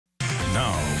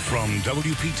From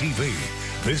WPTV,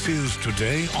 this is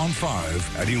Today on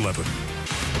 5 at 11.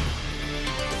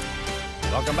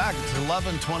 Welcome back. It's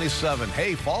 11:27.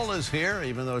 Hey, fall is here,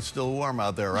 even though it's still warm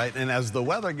out there, right? And as the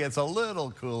weather gets a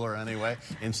little cooler anyway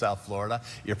in South Florida,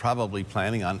 you're probably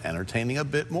planning on entertaining a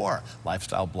bit more.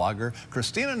 Lifestyle blogger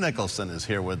Christina Nicholson is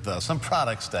here with some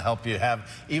products to help you have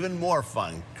even more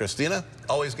fun. Christina,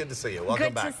 always good to see you.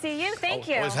 Welcome back. Good to see you. Thank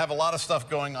you. Always have a lot of stuff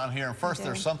going on here. And first,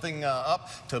 there's something up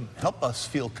to help us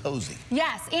feel cozy.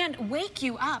 Yes, and wake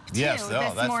you up, too, yes,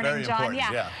 this morning, very John.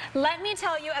 important. Yeah. Let me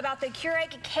tell you about the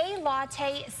Keurig K-Latte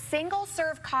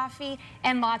single-serve coffee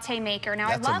and latte maker. Now,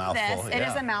 That's I love mouthful, this. It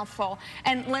is a mouthful,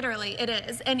 and literally, it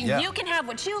is. And you can have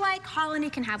what you like. Holly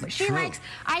can have what she likes.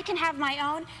 I can have my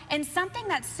own. And something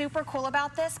that's super cool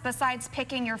about this, besides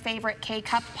picking your favorite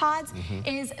K-cup pods,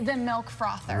 is the milk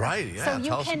frother. Right, yeah. So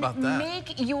you Tell us about that.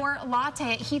 make your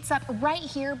latte. It heats up right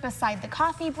here beside the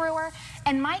coffee brewer.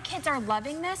 And my kids are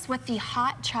loving this with the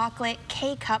hot chocolate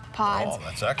K-cup pods. Oh,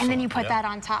 that's excellent. And then you put that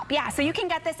on top. Yeah, so you can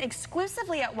get this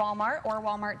exclusively at Walmart or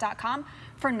Walmart.com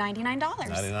for $99.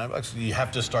 $99. You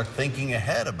have to start thinking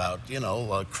ahead about, you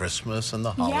know, Christmas and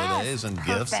the holidays and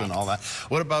gifts and all that.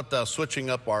 What about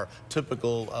switching up our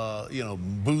typical, you know,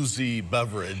 boozy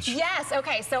beverage? Yes,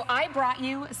 okay, so I brought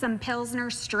you some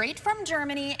Pilsner straight from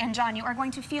Germany, and John, you are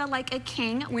going to feel like a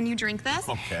king when you drink this.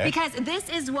 Okay. Because this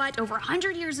is what, over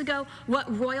 100 years ago,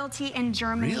 what royalty in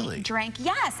Germany drank.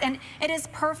 Yes, and it is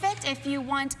perfect if you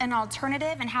want an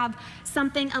alternative and have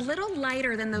something a little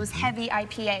lighter than those heavy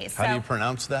IPAs. How do you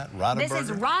pronounce that? Radaburger? This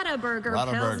is Radaburger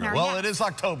Pilsner. Well, it is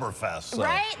Oktoberfest. So,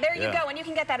 right? There you go. And you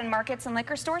can get that in markets and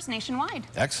liquor stores nationwide.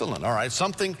 Excellent. All right.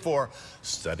 Something for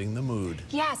setting the mood.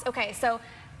 Yes. Okay. So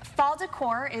fall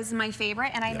decor is my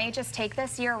favorite, and I may just take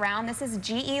this year round. This is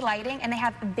GE Lighting, and they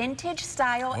have vintage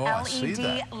style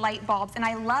LED light bulbs, and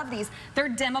I love these. They're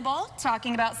dimmable,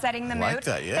 talking about setting the mood. Like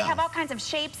that, yeah. They have all kinds of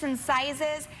shapes and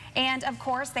sizes, and of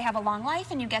course, they have a long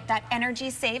life, and you get that energy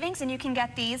savings, and you can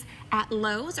get these at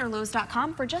Lowe's or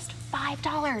Lowe's.com for just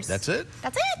 $5. That's it?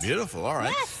 That's it. Beautiful. All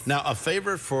right. Yes. Now, a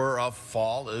favorite for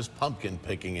fall is pumpkin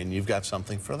picking, and you've got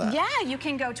something for that. Yeah, you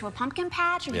can go to a pumpkin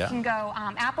patch, or you can go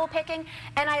apple picking,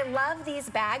 and I love these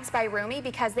bags by Rumi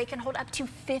because they can hold up to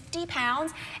 50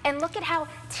 pounds, and look at how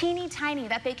teeny tiny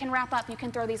that they can wrap up. You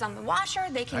can throw these on the washer,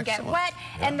 they can get wet,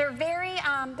 and they're very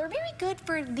good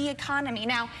for the economy.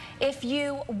 Now, if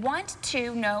you want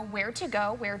to know where to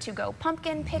go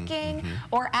pumpkin picking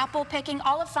or apple picking,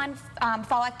 all the fun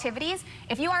fall activities,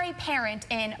 if you are a parent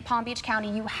in Palm Beach County,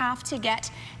 you have to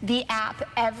get the app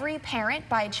Every Parent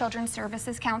by Children's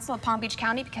Services Council of Palm Beach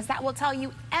County, because that will tell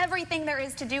you everything there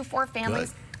is to do for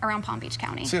families around Palm Beach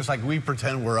County. Seems like we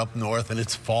pretend we're up north and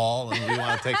it's fall and we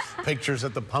want to take pictures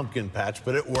at the pumpkin patch,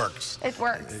 but it works. It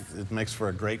works. It makes for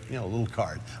a great, you know, little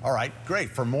card. All right, great.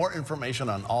 For more information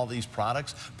on all these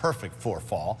products, perfect for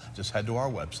fall, just head to our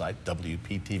website,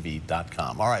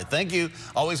 WPTV.com. All right, thank you.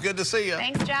 Always good to see you.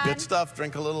 Thanks, John. Good stuff.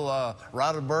 Drink a little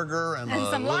Radaburger and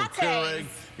a some little lattes. Keurig.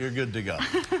 You're good to go.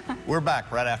 We're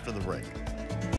back right after the break.